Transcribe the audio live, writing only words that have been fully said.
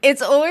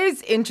It's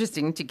always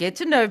interesting to get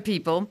to know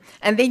people,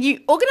 and then you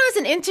organize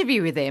an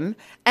interview with them,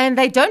 and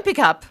they don't pick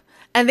up,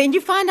 and then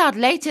you find out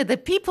later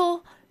that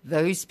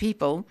those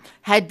people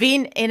had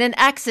been in an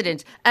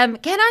accident. Can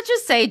I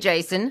just say,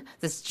 Jason,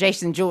 this is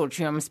Jason George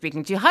who I'm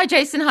speaking to. Hi,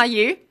 Jason, how are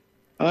you?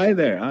 Hi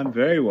there. I'm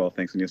very well,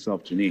 thanks. And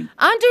yourself, Janine?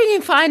 I'm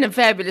doing fine and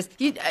fabulous.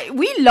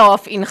 We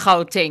laugh in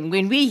Gauteng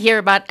when we hear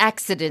about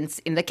accidents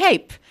in the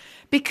Cape.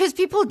 Because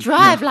people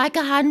drive like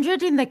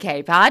 100 in the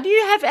Cape. How do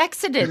you have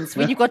accidents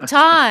when you've got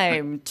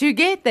time to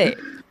get there?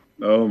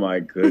 Oh, my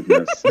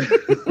goodness.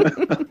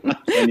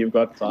 When you've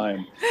got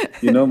time.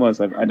 You know, Mos,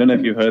 I don't know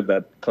if you've heard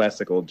that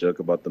classical joke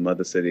about the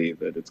mother city,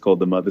 that it's called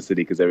the mother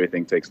city because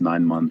everything takes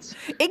 9 months.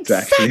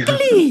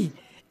 Exactly.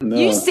 No.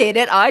 You said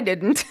it, I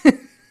didn't.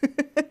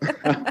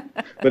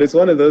 But it's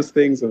one of those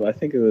things of, I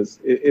think it was,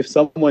 if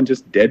someone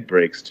just dead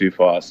brakes too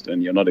fast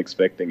and you're not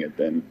expecting it,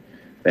 then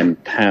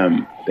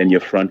pam, then your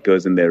front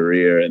goes in their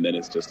rear, and then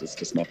it's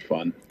just not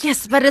fun.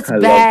 Yes, but it's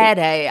bad,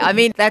 eh? I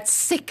mean, that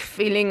sick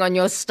feeling on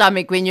your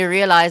stomach when you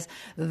realize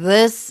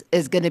this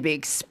is going to be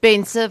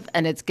expensive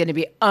and it's going to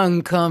be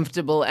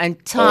uncomfortable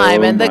and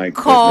time and the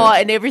car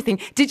and everything.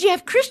 Did you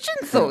have Christian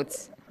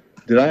thoughts?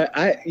 Did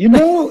I,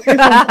 if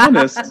I'm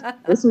honest,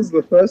 this was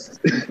the first,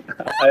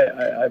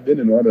 I've been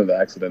in one of the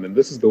accidents, and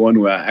this is the one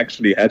where I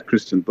actually had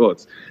Christian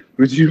thoughts.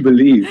 Would you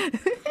believe?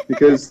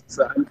 Because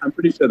I'm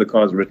pretty sure the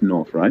car's written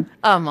off, right?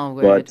 Oh, my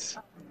word.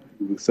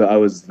 So I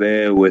was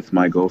there with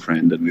my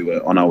girlfriend, and we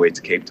were on our way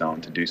to Cape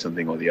Town to do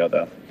something or the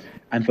other.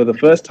 And for the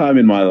first time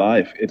in my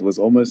life, it was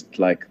almost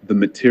like the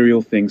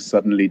material things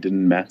suddenly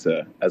didn't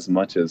matter as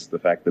much as the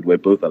fact that we're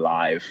both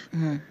alive.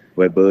 Mm-hmm.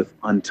 We're both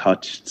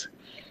untouched.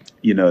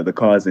 You know, the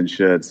car's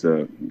insured,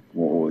 so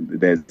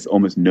there's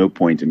almost no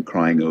point in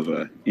crying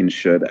over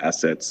insured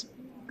assets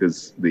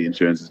because the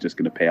insurance is just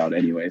going to pay out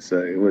anyway.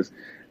 So it was,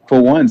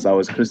 for once, I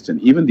was Christian.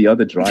 Even the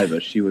other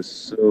driver, she was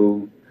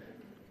so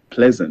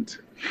pleasant.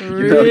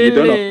 Really? You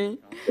don't know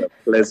a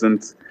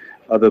pleasant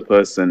other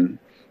person,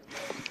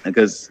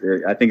 because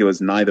I think it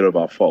was neither of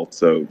our fault.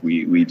 So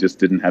we just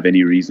didn't have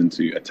any reason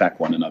to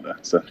attack one another.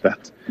 So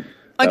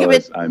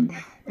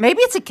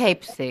maybe it's a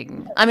Cape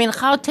thing. I mean,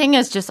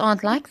 Gautengers just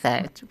aren't like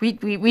that.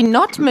 We're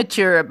not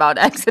mature about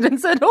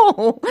accidents at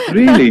all.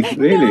 Really?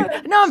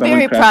 No, I'm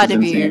very proud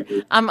of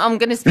you. I'm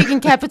going to speak in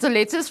capital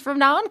letters from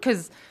now on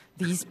because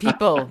these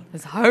people,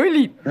 there's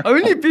holy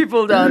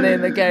people down there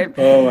in the Cape.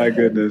 Oh my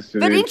goodness!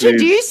 But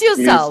introduce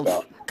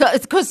yourself.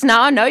 Because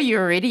now I know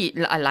you're already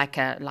in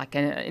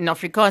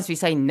Afrikaans we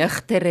say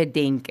nuchtere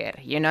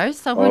denker,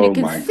 someone who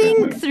can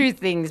think through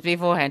things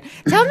beforehand.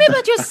 Tell me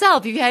about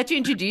yourself. If you had to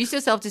introduce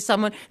yourself to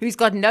someone who's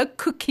got no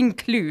cooking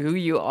clue who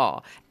you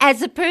are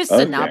as a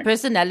person, now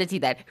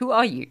personality, who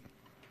are you?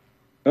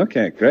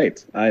 Okay,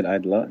 great.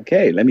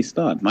 Okay, let me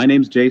start. My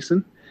name's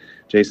Jason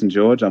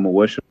George. I'm a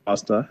worship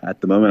pastor.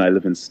 At the moment, I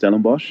live in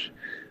Stellenbosch.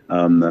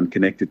 I'm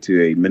connected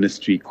to a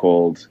ministry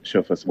called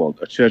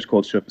a church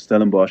called Shofar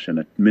Stellenbosch, and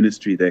a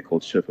ministry there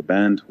called Shofar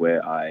Band,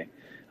 where I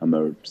am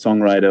a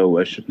songwriter,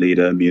 worship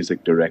leader,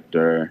 music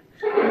director,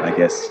 I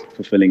guess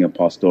fulfilling a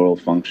pastoral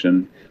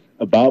function.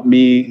 About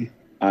me,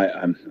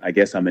 I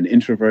guess I'm an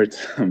introvert.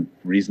 I'm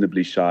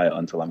reasonably shy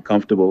until I'm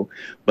comfortable.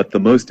 But the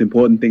most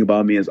important thing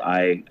about me is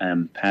I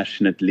am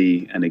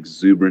passionately and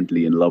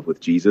exuberantly in love with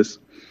Jesus.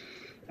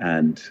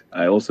 And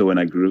I also, when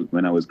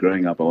I was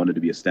growing up, I wanted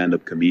to be a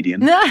stand-up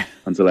comedian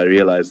until I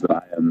realized that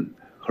I am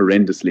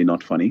horrendously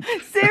not funny.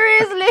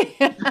 Seriously?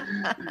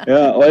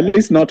 Yeah, or at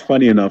least not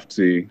funny enough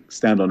to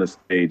stand on a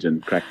stage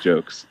and crack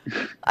jokes.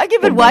 Okay,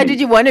 but why did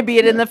you want to be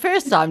it in the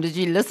first time? Did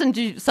you listen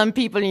to some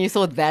people and you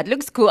thought, that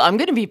looks cool, I'm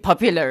going to be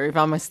popular if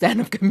I'm a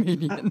stand-up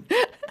comedian?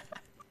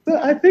 So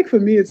I think for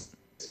me, it's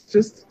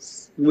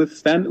just with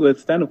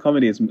stand-up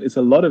comedy, it's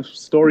a lot of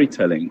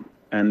storytelling.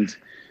 And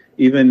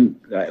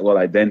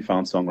I then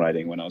found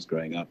songwriting when I was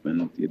growing up,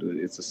 and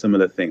it's a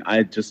similar thing.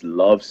 I just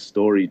love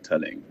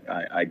storytelling.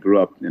 I grew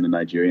up in a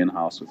Nigerian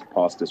house with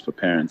pastors for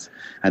parents,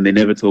 and they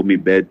never told me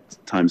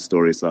bedtime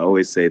stories. So I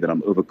always say that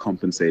I'm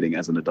overcompensating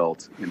as an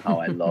adult in how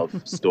I love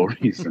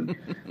stories and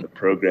the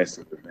progress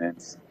of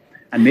events.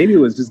 And maybe it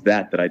was just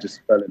that I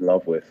just fell in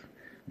love with.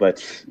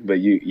 But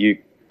you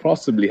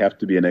possibly have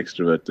to be an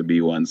extrovert to be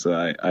one,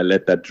 so I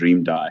let that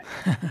dream die.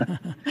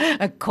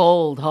 A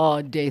cold,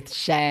 hard death,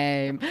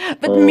 shame.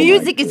 But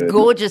music is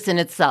gorgeous in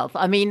itself.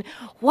 I mean,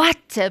 what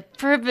a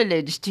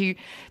privilege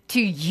to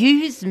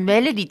use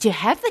melody, to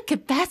have the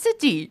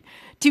capacity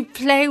to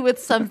play with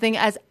something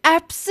as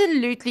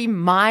absolutely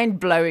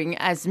mind-blowing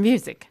as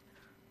music.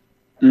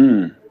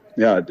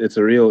 Yeah, it's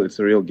a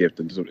real gift.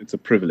 It's a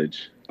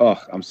privilege. Oh,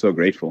 I'm so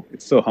grateful.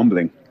 It's so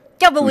humbling.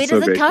 Yeah, but where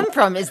does it come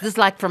from? Is this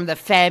like from the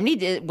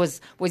family?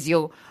 Was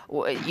your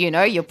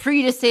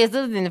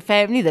predecessors in the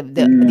family,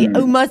 the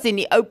omas and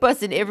the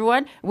opas and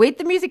everyone? Where did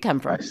the music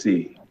come from? I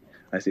see.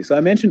 So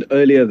I mentioned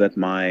earlier that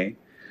my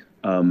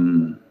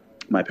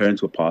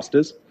parents were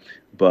pastors,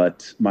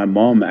 but my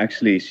mom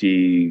actually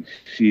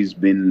she's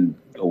been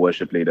a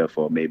worship leader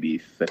for maybe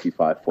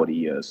 35, 40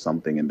 years,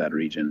 something in that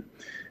region.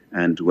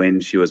 And when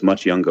she was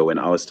much younger, when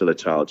I was still a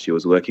child, she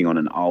was working on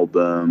an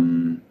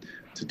album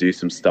to do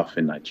some stuff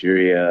in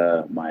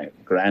Nigeria. My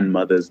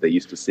grandmothers, they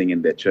used to sing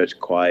in their church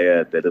choir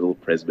at their little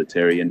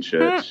Presbyterian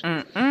church.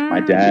 My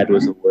dad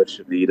was a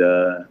worship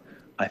leader.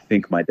 I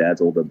think my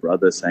dad's older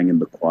brother sang in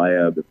the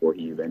choir before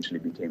he eventually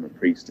became a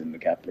priest in the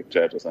Catholic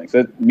Church or something.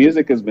 So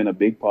music has been a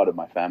big part of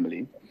my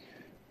family.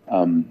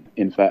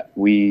 In fact,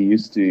 we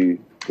used to,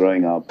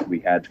 growing up, we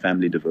had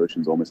family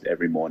devotions almost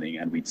every morning,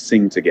 and we'd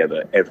sing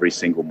together every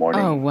single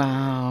morning. Oh,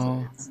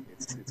 wow.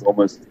 So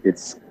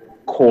it's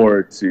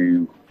core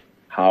to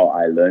how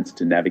I learned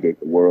to navigate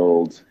the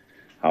world,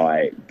 how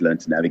I learned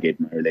to navigate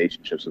my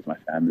relationships with my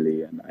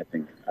family, and I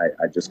think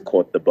I just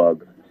caught the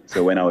bug.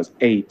 So when I was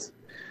 8,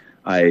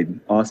 I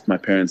asked my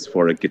parents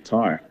for a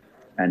guitar,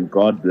 and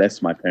God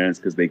bless my parents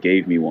because they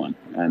gave me one.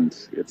 And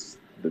it's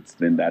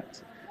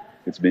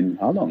been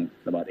how long?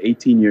 About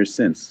 18 years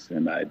since,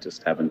 and I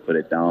just haven't put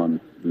it down.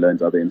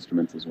 Learned other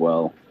instruments as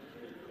well.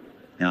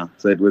 Yeah,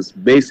 so it was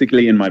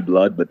basically in my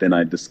blood, but then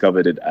I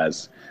discovered it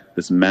as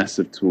this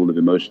massive tool of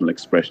emotional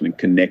expression and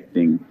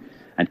connecting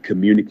and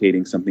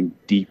communicating something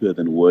deeper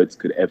than words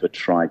could ever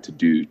try to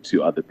do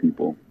to other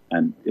people.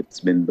 And it's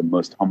been the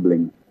most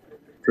humbling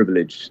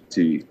privilege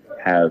to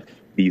have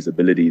these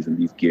abilities and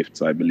these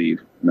gifts, I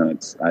believe.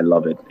 I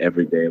love it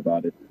every day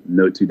about it.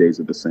 No 2 days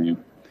are the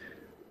same.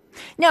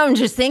 No, I'm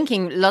just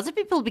thinking, lots of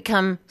people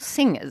become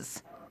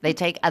singers. They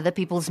take other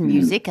people's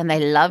music and they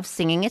love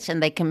singing it,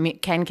 and they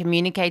can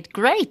communicate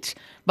great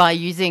by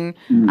using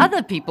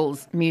other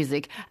people's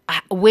music.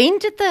 When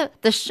did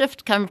the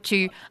shift come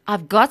to,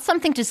 I've got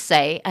something to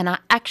say and I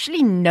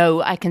actually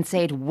know I can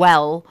say it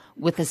well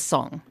with a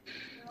song?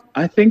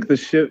 I think the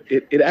shift,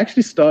 it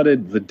actually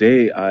started the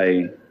day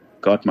I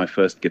got my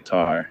first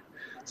guitar.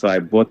 So I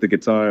bought the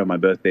guitar on my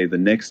birthday. The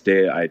next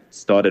day I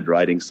started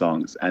writing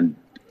songs, and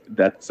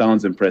that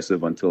sounds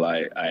impressive until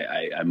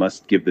I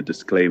must give the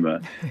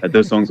disclaimer that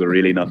those songs were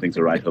really nothing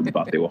to write home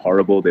about. They were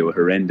horrible. They were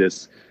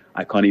horrendous.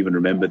 I can't even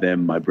remember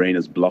them. My brain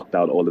has blocked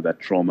out all of that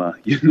trauma,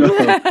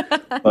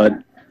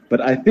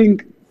 But I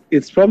think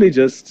it's probably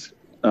just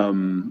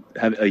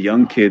have a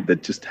young kid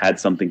that just had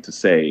something to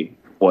say,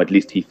 or at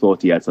least he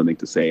thought he had something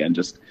to say, and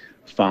just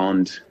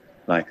found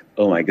like,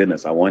 oh my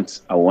goodness, I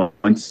want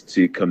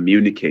to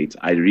communicate.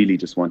 I really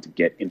just want to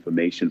get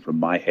information from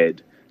my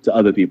head to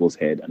other people's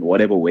head, and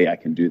whatever way I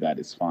can do that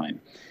is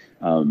fine.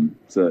 And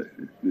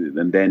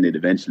then it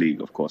eventually,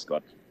 of course,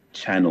 got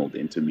channeled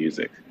into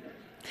music.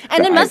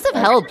 And it must have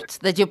helped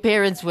that your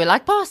parents were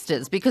like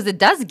pastors, because it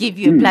does give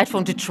you a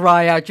platform to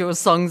try out your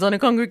songs on a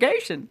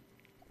congregation.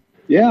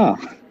 Yeah.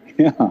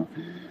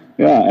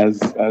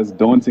 As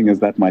daunting as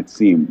that might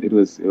seem, it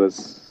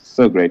was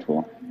so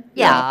grateful.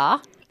 Yeah.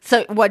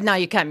 So what now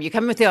you come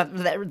with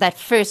that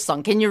first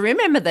song. Can you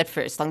remember that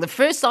first song? The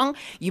first song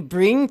you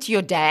bring to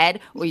your dad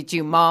or to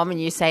your mom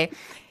and you say,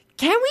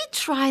 can we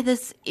try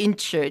this in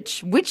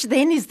church? Which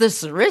then is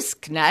this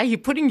risk now. You're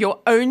putting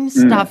your own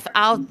stuff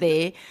out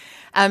there.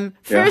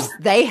 First,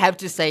 they have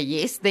to say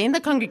yes. Then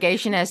the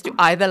congregation has to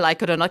either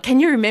like it or not. Can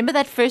you remember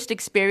that first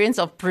experience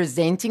of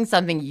presenting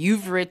something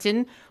you've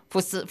written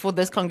for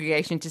this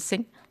congregation to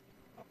sing?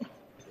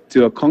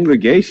 To a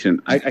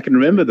congregation, I can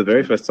remember the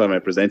very first time I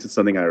presented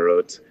something I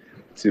wrote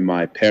to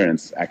my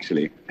parents,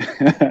 actually.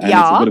 And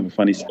it's a bit of a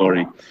funny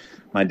story.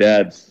 My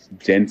dad,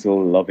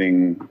 gentle,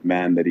 loving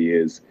man that he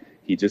is,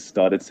 he just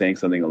started saying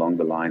something along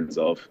the lines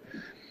of,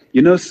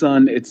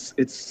 son, it's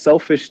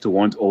selfish to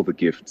want all the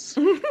gifts.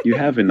 You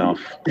have enough.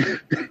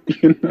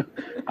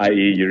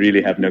 I.e., you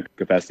really have no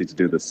capacity to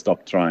do this.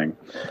 Stop trying.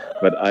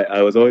 But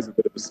I was always a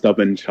bit of a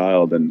stubborn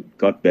child and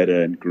got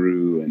better and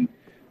grew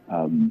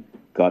and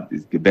got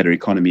a better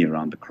economy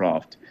around the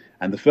craft.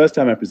 And the first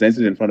time I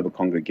presented in front of a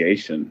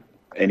congregation,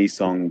 any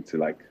song to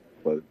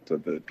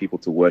the people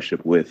to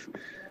worship with,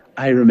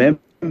 I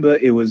remember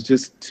it was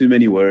just too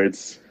many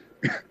words.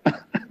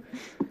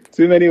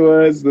 Too many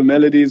words. The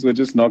melodies were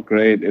just not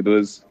great. It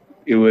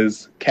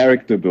was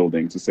character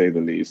building, to say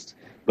the least.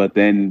 But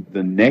then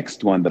the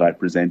next one that I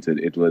presented,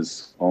 it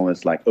was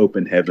almost like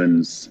open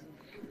heavens.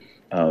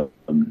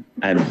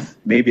 And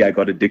maybe I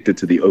got addicted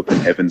to the open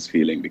heavens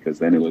feeling, because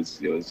then it was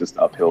just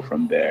uphill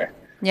from there.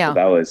 Yeah.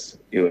 So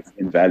it was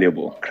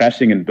invaluable.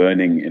 Crashing and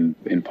burning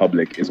in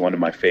public is one of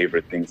my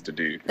favorite things to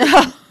do.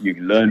 You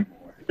learn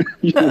more.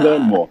 You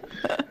learn more.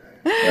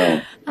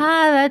 Yeah.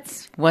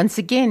 That's once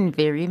again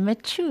very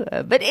mature.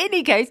 But in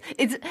any case,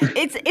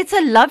 it's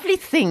a lovely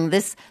thing,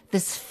 this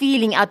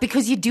feeling out,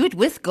 because you do it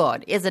with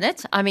God, isn't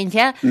it? I mean,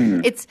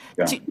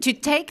 to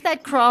take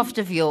that craft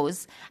of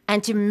yours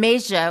and to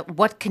measure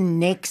what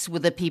connects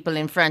with the people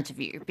in front of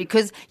you,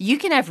 because you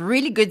can have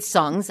really good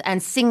songs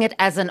and sing it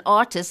as an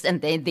artist, and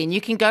then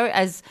you can go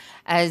as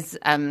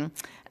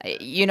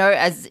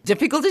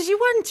difficult as you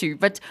want to.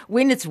 But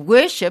when it's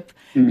worship,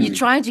 you're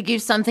trying to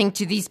give something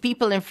to these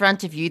people in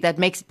front of you that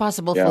makes it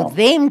possible for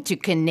them to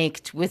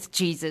connect with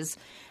Jesus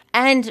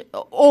and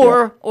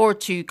or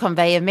to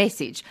convey a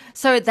message.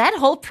 So that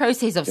whole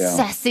process of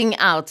sussing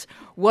out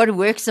what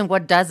works and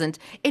what doesn't,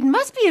 it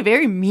must be a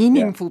very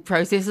meaningful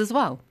process as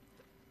well.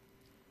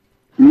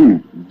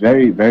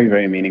 Very, very,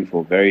 very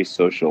meaningful, very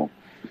social.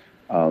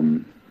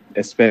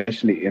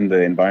 especially in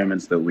the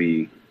environments that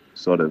we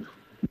sort of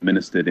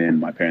ministered in,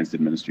 my parents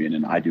did ministry in,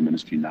 and I do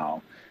ministry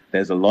now,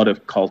 there's a lot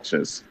of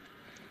cultures.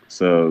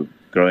 So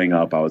growing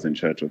up, I was in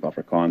church with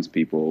Afrikaans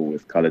people,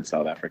 with colored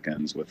South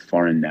Africans, with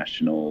foreign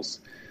nationals,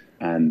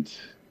 and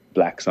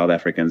Black South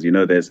Africans.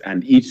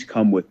 And each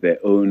come with their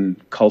own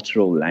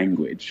cultural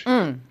language.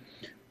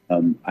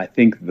 I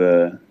think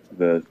the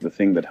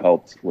thing that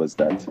helped was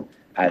that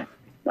at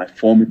my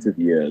formative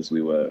years,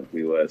 we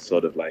were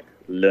sort of like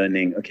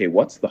learning, okay,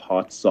 what's the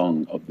heart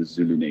song of the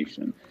Zulu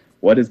nation?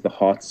 What is the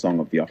heart song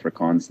of the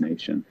Afrikaans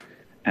nation?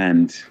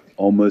 And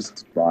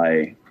almost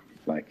by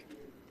like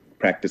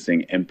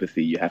practicing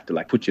empathy, you have to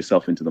like put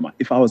yourself into the mind.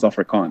 If I was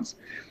Afrikaans,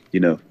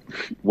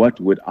 what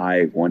would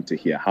I want to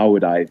hear? How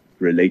would I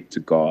relate to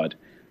God?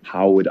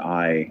 How would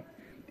I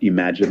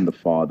imagine the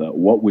Father?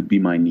 What would be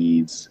my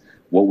needs?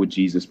 What would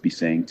Jesus be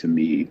saying to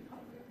me?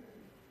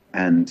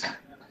 And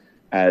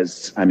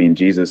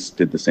Jesus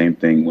did the same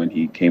thing when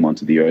he came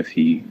onto the earth.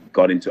 He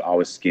got into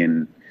our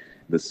skin.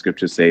 The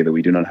scriptures say that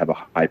we do not have a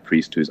high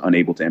priest who is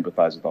unable to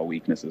empathize with our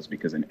weaknesses,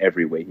 because in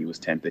every way he was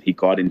tempted. He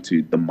got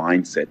into the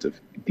mindset of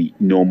the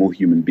normal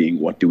human being.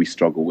 What do we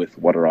struggle with?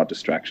 What are our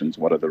distractions?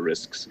 What are the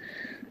risks?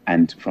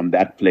 And from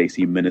that place,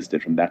 he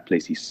ministered. From that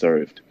place, he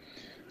served.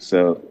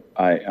 So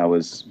I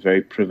was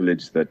very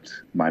privileged that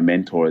my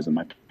mentors and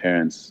my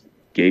parents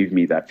gave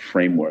me that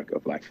framework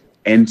of like,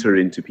 enter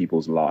into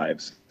people's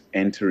lives,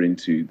 enter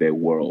into their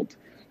world,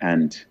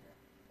 and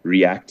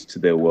react to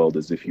their world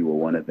as if you were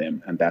one of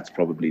them. And that's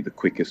probably the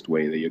quickest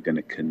way that you're going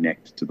to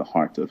connect to the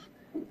heart of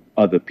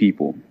other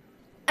people.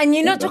 And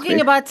you're not talking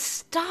about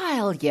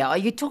style here. Are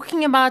you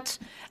talking about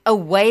a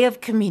way of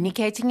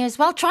communicating as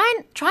well?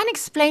 Try and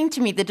explain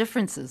to me the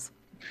differences.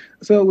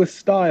 So with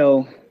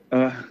style,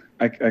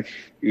 let's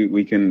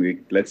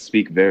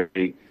speak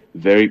very,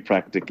 very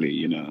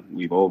practically.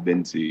 We've all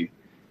been to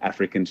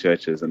African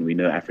churches, and we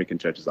know African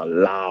churches are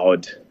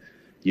loud,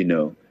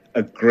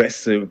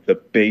 aggressive. The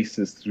bass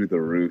is through the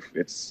roof.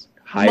 It's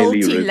highly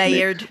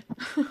multi-layered.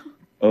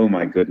 Oh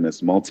my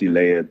goodness,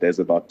 multi-layered. There's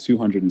about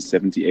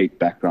 278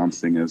 background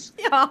singers.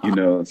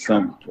 Yeah.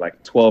 Some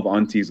like 12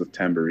 aunties with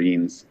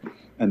tambourines,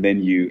 and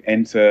then you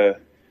enter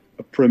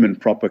a prim and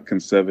proper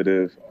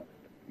conservative,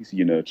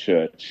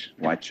 church,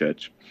 white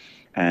church,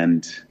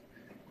 and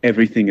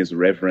everything is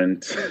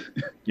reverent.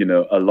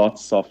 A lot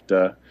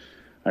softer.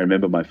 I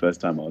remember my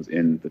first time I was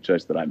in the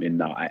church that I'm in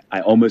now.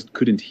 I almost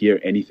couldn't hear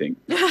anything,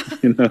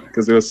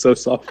 because it was so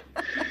soft.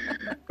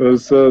 It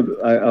was so.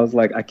 I was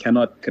like, I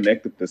cannot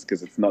connect with this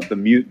because it's not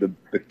the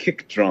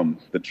kick drum.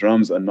 The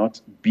drums are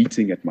not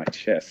beating at my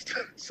chest.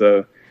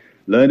 So,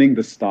 learning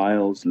the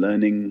styles,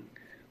 learning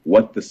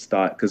what the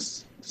style,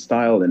 because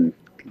style in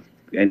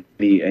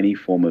any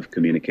form of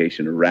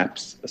communication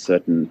wraps a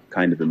certain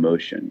kind of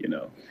emotion.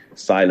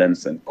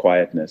 Silence and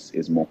quietness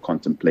is more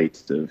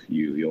contemplative.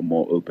 You're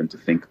more open to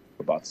think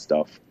about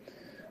stuff,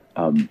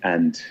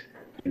 and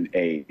in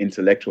a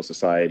intellectual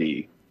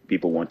society,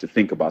 people want to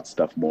think about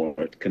stuff more,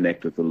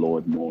 connect with the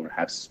Lord more,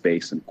 have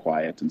space and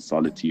quiet and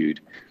solitude.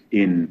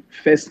 In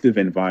festive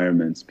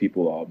environments,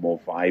 people are more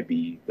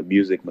vibey. The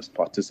music must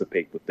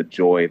participate with the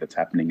joy that's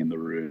happening in the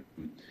room,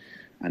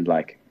 and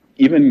like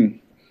even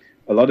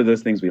a lot of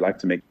those things, we like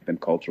to make them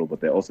cultural,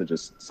 but they're also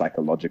just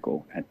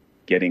psychological, and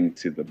getting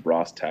to the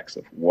brass tacks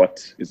of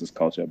what is this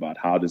culture about?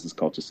 How does this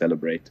culture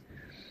celebrate?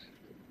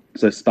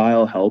 So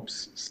style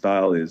helps.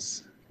 Style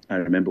is, I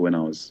remember when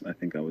I was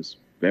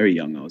very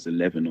young, I was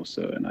 11 or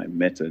so, and I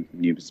met a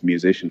new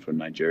musician from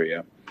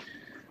Nigeria,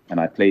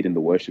 and I played in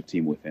the worship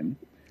team with him,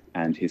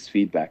 and his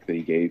feedback that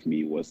he gave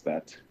me was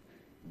that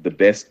the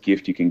best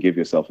gift you can give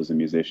yourself as a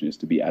musician is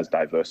to be as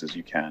diverse as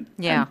you can.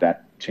 Yeah. And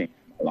that changed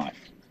my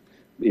life.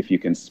 If you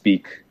can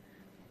speak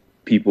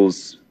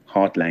people's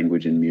heart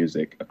language in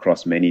music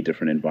across many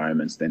different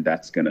environments, then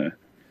that's going to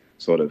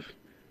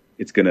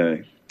it's going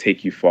to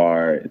take you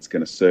far. It's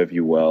going to serve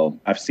you well.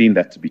 I've seen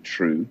that to be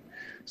true.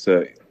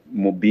 So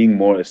being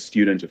more a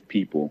student of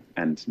people,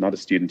 and not a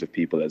student of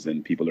people as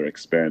in people are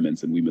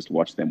experiments and we must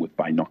watch them with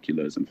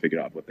binoculars and figure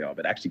out what they are,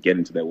 but actually get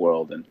into their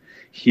world and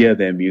hear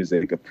their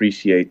music,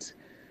 appreciate,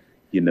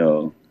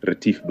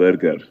 Retief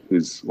Burger,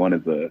 who's one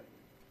of the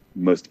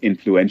most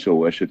influential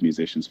worship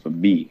musicians for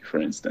me, for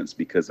instance,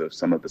 because of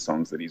some of the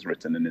songs that he's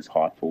written in his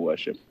heart for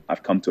worship.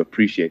 I've come to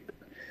appreciate them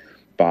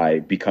by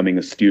becoming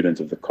a student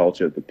of the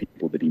culture of the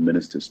people that he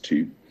ministers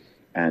to.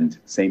 And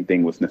same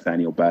thing with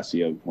Nathaniel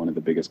Bassio, one of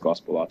the biggest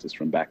gospel artists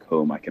from back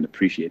home. I can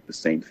appreciate the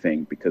same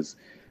thing because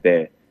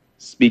they're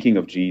speaking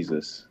of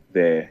Jesus,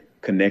 they're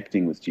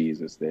connecting with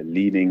Jesus, they're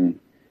leading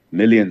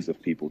millions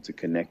of people to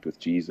connect with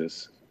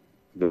Jesus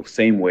the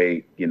same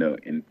way,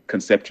 in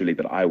conceptually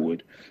that I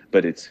would,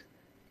 but it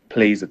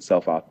plays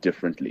itself out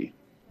differently.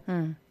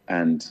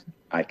 And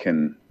I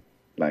can,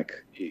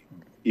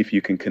 if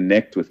you can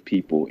connect with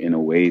people in a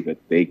way that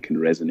they can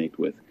resonate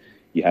with,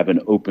 you have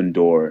an open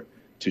door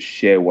to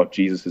share what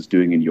Jesus is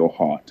doing in your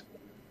heart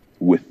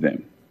with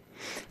them.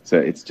 So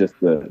it's just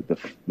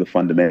the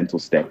fundamental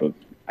step of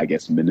I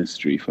guess,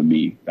 ministry for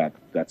me.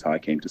 That's how I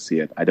came to see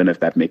it. I don't know if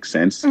that makes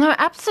sense. No,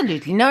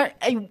 absolutely. No,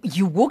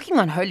 you're walking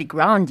on holy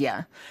ground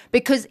here.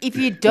 Because if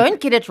you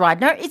don't get it right,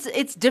 no,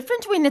 it's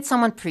different when it's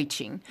someone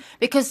preaching.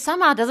 Because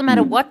somehow, it doesn't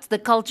matter what the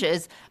culture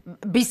is,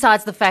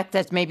 besides the fact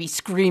that maybe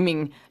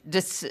screaming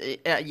gets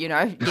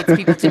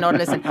people to not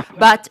listen.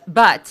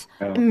 But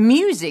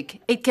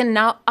music, it can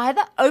now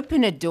either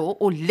open a door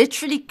or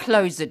literally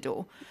close a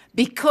door.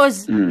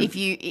 Because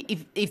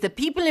if the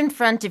people in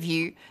front of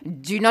you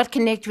do not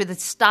connect with the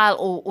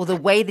style or the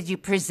way that you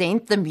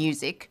present the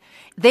music,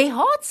 their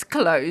hearts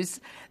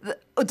close.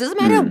 It doesn't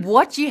matter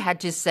what you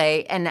had to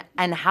say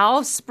and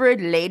how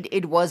spirit-led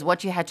it was,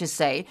 what you had to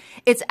say.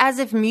 It's as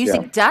if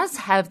music does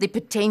have the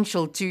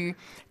potential to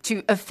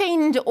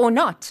offend or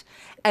not.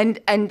 And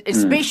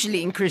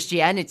especially in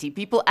Christianity,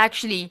 people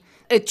actually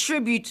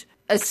attribute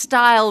a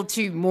style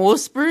to more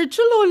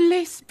spiritual or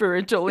less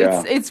spiritual.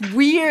 Yeah. It's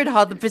weird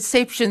how the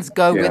perceptions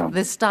go with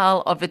the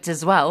style of it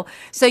as well.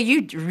 So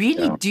you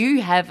really do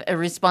have a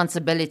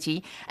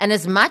responsibility. And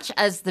as much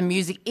as the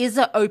music is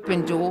an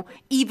open door,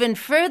 even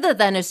further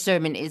than a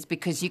sermon is,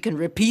 because you can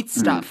repeat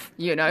stuff,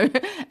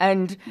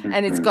 and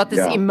it's got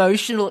this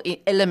emotional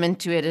element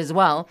to it as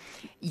well.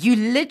 You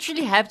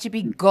literally have to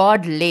be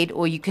God-led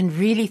or you can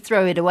really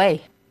throw it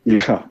away.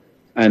 Yeah.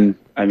 And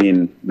I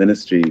mean,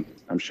 ministry,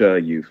 I'm sure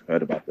you've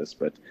heard about this,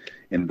 but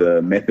in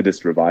the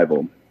Methodist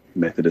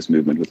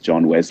movement with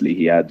John Wesley,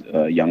 he had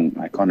a young,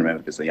 I can't remember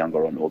if it's a younger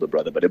or an older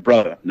brother, but a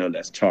brother, no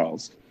less,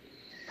 Charles.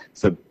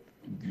 So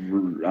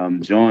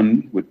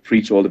John would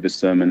preach all of his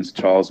sermons.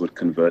 Charles would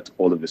convert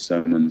all of his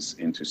sermons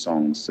into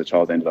songs. So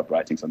Charles ended up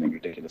writing something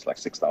ridiculous, like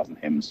 6,000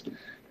 hymns,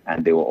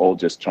 and they were all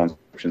just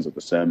transcriptions of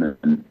the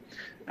sermon.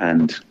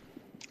 And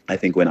I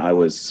think when I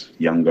was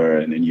younger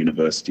and in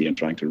university and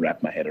trying to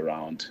wrap my head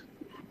around,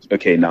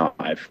 okay, now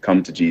I've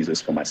come to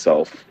Jesus for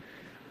myself.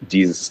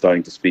 Jesus is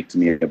starting to speak to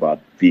me about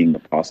being a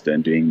pastor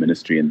and doing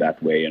ministry in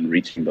that way and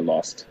reaching the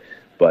lost.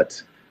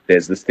 But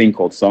there's this thing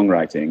called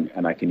songwriting,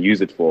 and I can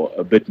use it for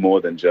a bit more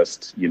than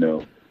just,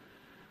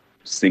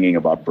 singing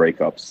about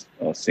breakups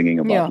or singing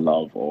about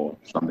love or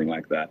something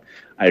like that.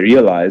 I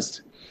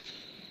realized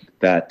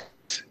that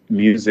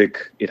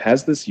music, it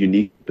has this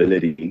unique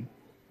ability,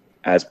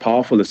 as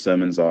powerful as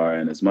sermons are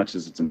and as much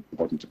as it's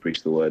important to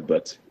preach the word,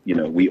 but,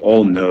 we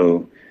all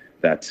know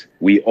that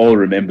we all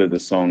remember the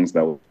songs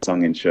that were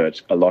sung in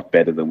church a lot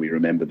better than we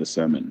remember the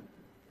sermon.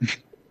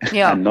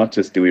 Yeah. And not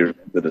just do we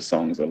remember the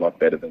songs a lot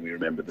better than we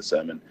remember the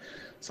sermon.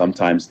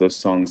 Sometimes those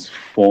songs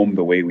form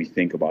the way we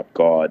think about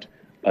God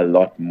a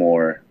lot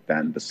more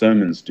than the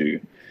sermons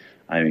do.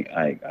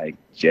 I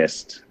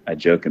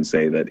joke and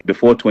say that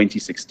before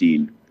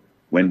 2016,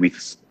 when we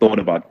thought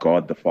about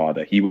God the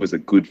Father, he was a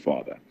good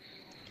father.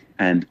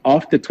 And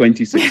after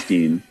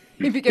 2016,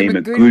 he became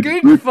a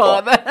good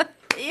father.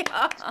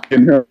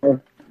 Yeah.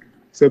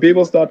 So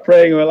people start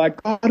praying and we're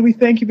like, God, we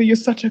thank you that you're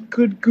such a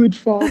good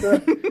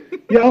father.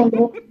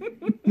 Lord.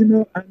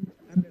 And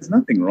there's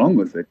nothing wrong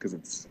with it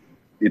because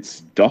it's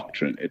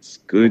doctrine. It's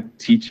good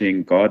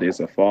teaching. God is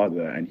a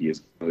father and he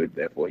is good,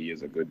 therefore he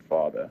is a good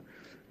father.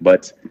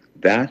 But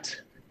that,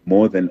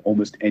 more than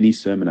almost any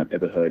sermon I've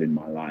ever heard in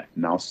my life,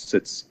 now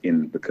sits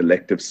in the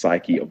collective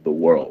psyche of the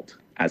world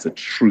as a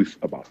truth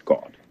about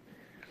God.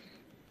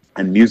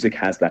 And music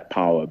has that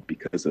power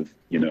because of,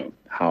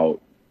 how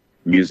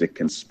music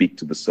can speak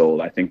to the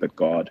soul. I think that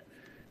God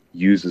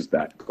uses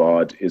that.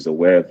 God is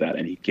aware of that,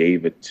 and he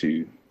gave it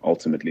to,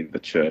 ultimately, the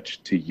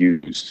church to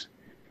use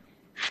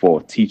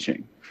for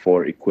teaching,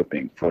 for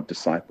equipping, for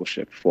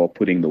discipleship, for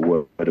putting the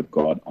word of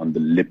God on the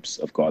lips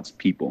of God's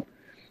people,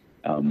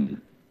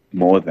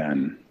 more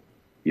than,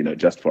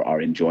 just for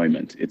our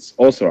enjoyment. It's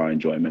also our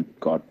enjoyment.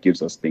 God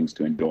gives us things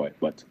to enjoy,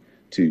 but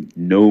to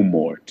know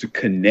more, to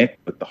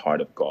connect with the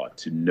heart of God,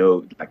 to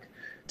know,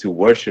 to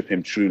worship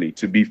him truly,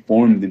 to be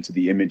formed into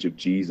the image of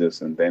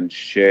Jesus and then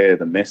share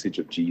the message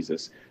of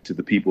Jesus to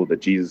the people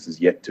that Jesus is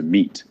yet to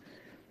meet,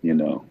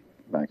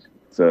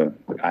 so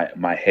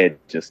my head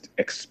just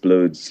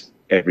explodes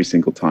every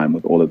single time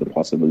with all of the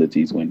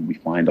possibilities when we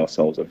find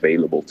ourselves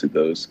available to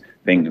those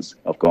things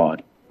of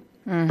God.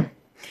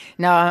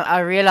 Now, I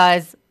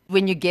realize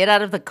when you get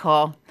out of the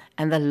car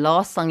and the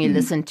last song you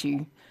listen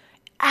to,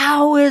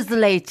 hours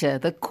later,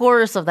 the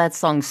chorus of that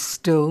song's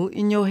still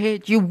in your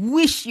head. You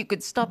wish you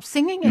could stop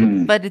singing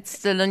it, but it's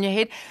still in your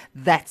head.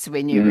 That's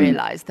when you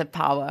realize the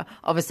power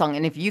of a song.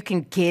 And if you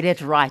can get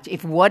it right,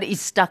 if what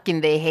is stuck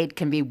in their head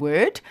can be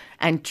word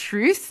and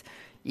truth,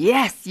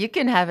 yes, you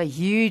can have a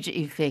huge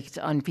effect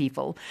on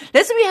people.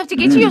 Listen, we have to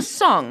get to your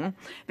song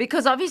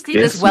because obviously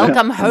this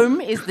Welcome Home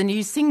is the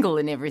new single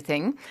and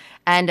everything.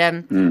 And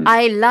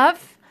I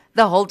love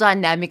the whole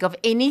dynamic of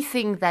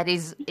anything that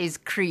is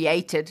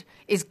created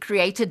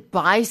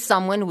by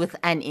someone with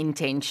an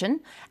intention,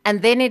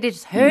 and then it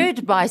is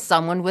heard by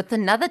someone with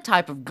another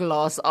type of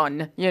glass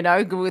on,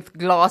 with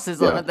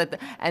glasses on it,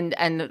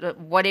 and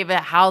whatever,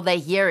 how they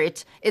hear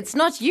it, it's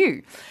not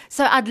you.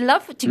 So I'd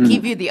love to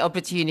give you the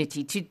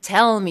opportunity to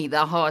tell me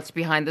the heart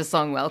behind the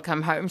song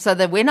Welcome Home, so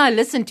that when I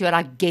listen to it,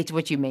 I get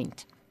what you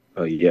meant.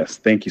 Oh, yes.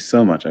 Thank you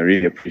so much. I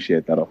really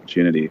appreciate that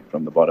opportunity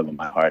from the bottom of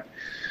my heart.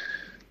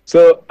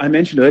 So I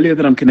mentioned earlier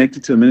that I'm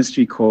connected to a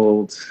ministry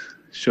called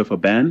Shofar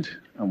Band.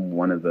 I'm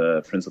one of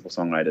the principal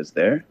songwriters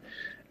there.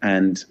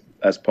 And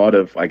as part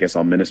of, I guess,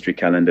 our ministry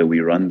calendar, we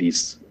run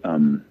these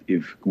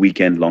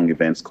weekend-long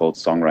events called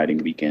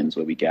Songwriting Weekends,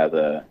 where we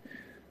gather.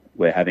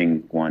 We're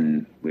having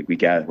one. We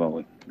gather.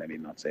 Well, let me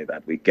not say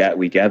that. We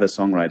gather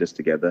songwriters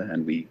together,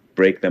 and we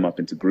break them up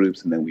into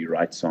groups, and then we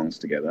write songs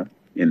together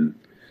in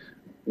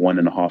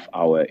 1.5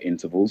 hour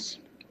intervals.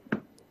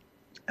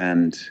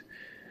 And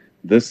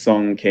this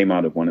song came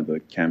out of one of the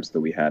camps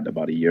that we had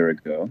about a year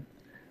ago.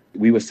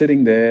 We were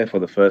sitting there for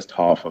the first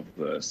half of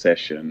the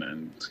session,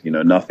 and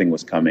nothing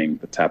was coming.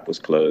 The tap was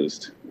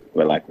closed.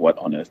 We're like, what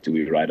on earth do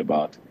we write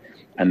about?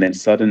 And then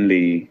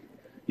suddenly,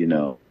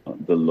 the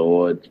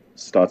Lord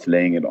starts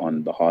laying it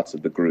on the hearts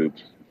of the group.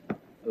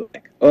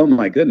 Like, oh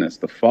my goodness,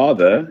 the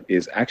Father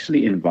is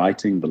actually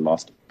inviting the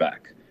lost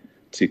back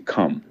to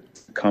come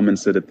and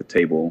sit at the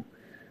table,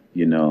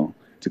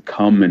 to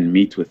come and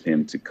meet with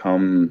him, to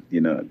come,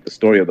 the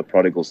story of the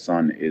prodigal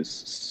son is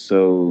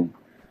so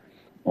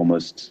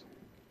almost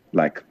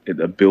like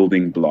a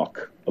building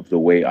block of the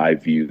way I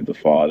view the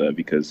Father,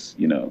 because,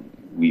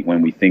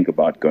 when we think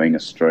about going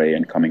astray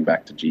and coming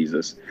back to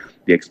Jesus,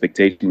 the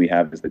expectation we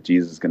have is that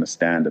Jesus is going to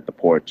stand at the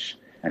porch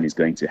and he's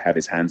going to have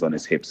his hands on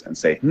his hips and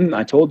say,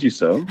 I told you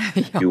so.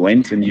 Yeah. You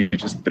went and you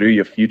just threw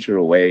your future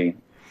away,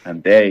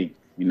 and there,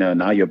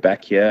 now you're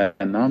back here,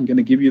 and now I'm going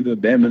to give you the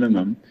bare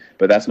minimum.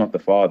 But that's not the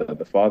Father.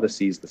 The Father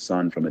sees the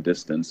Son from a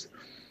distance.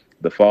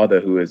 The Father,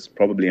 who is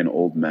probably an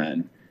old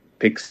man,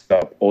 picks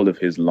up all of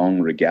his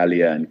long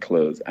regalia and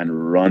clothes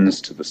and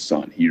runs to the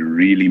Son. He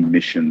really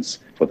missions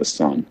for the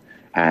Son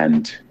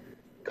and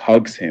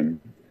hugs him,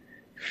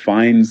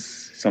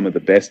 finds some of the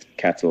best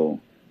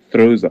cattle,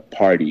 throws a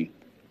party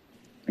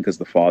because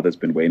the Father's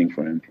been waiting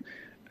for him.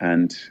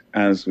 And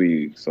as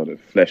we sort of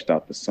fleshed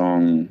out the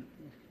song,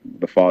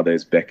 the Father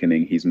is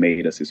beckoning. He's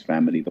made us his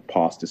family. The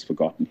past is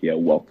forgotten here.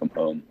 Welcome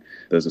home.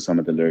 Those are some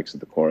of the lyrics of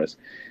the chorus.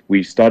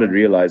 We started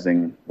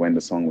realizing when the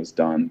song was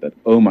done that,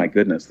 oh my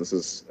goodness, this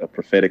is a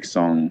prophetic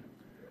song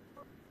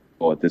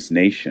for this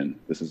nation.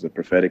 This is a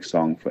prophetic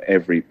song for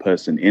every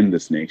person in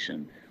this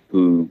nation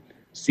who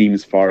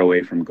seems far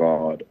away from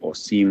God, or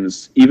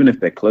seems, even if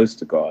they're close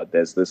to God,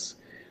 there's this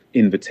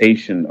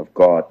invitation of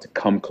God to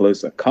come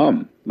closer.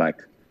 Come.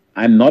 Like,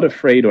 I'm not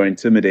afraid or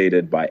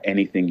intimidated by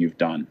anything you've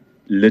done.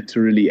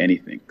 Literally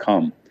anything.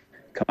 Come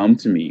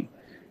to me,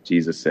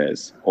 Jesus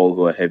says, all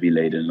who are heavy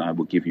laden, and I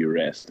will give you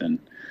rest. And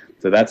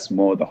so that's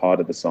more the heart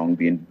of the song,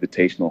 the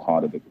invitational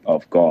heart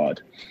of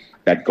God,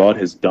 that God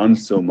has done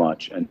so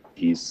much, and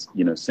he's,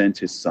 sent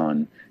his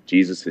Son.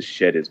 Jesus has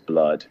shed his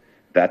blood.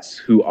 That's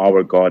who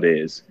our God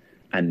is.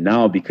 And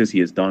now, because he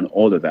has done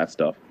all of that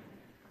stuff,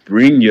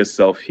 bring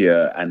yourself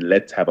here and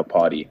let's have a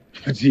party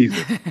for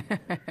Jesus.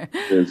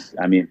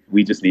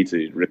 We just need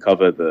to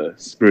recover the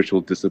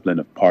spiritual discipline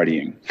of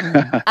partying.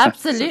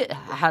 Absolutely.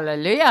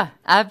 Hallelujah.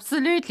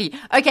 Absolutely.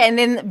 Okay, and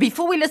then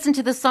before we listen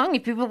to the song,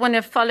 if people want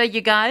to follow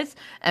you guys,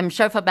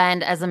 Shofar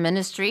Band as a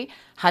ministry,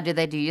 how do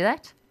they do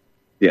that?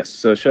 Yes,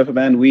 so Shofar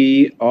Band,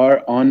 we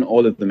are on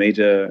all of the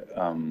major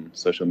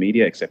social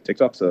media except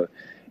TikTok. So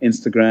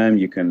Instagram,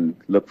 you can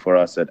look for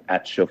us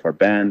at Shofar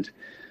Band.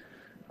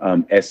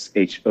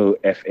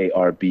 SHOFARBAND.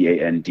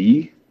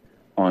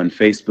 On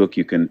Facebook,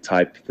 you can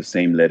type the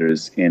same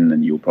letters in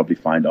and you'll probably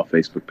find our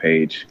Facebook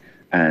page.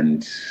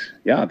 And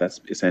yeah, that's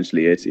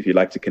essentially it. If you'd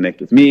like to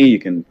connect with me, you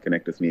can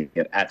connect with me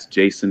at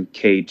Jason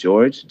K.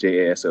 George,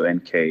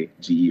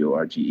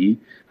 JASONKGEORGE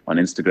on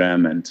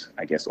Instagram, and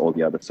I guess all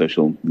the other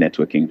social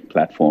networking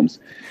platforms.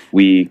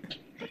 We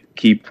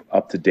keep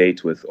up to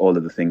date with all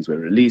of the things we're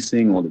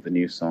releasing, all of the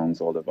new songs,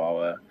 all of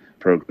our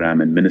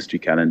program and ministry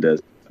calendars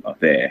are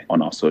there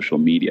on our social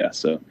media.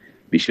 So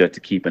be sure to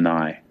keep an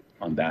eye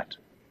on that.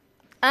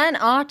 An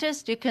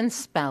artist you can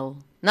spell.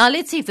 Now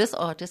let's see if this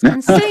artist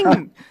can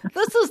sing.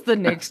 This is the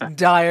next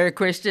dire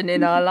question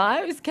in our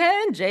lives.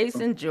 Can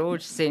Jason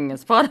George sing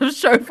as part of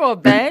Shofar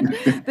Band?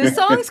 The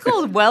song's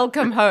called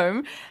Welcome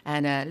Home,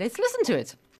 and let's listen to it.